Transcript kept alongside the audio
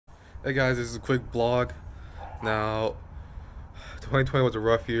Hey guys, this is a quick blog. Now, 2020 was a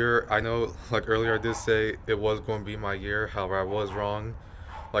rough year. I know, like earlier, I did say it was going to be my year. However, I was wrong.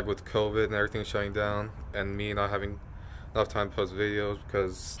 Like with COVID and everything shutting down, and me not having enough time to post videos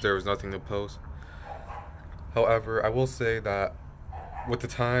because there was nothing to post. However, I will say that with the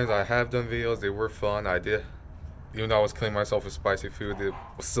times I have done videos, they were fun. I did, even though I was killing myself with spicy food, it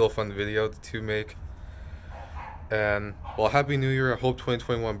was still a fun video to make. And well, Happy New Year. I hope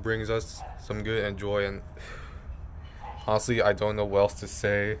 2021 brings us some good and joy. And honestly, I don't know what else to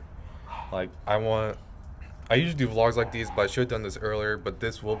say. Like, I usually do vlogs like these, but I should have done this earlier. But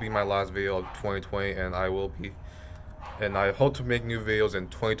this will be my last video of 2020, and I hope to make new videos in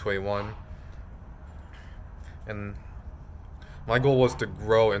 2021. And my goal was to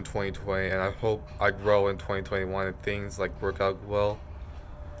grow in 2020, and I hope I grow in 2021 and things like work out well.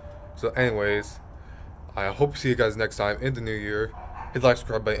 So, anyways, I hope to see you guys next time in the new year. Hit like,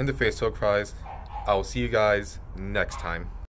 subscribe button in the face, so cries. I will see you guys next time.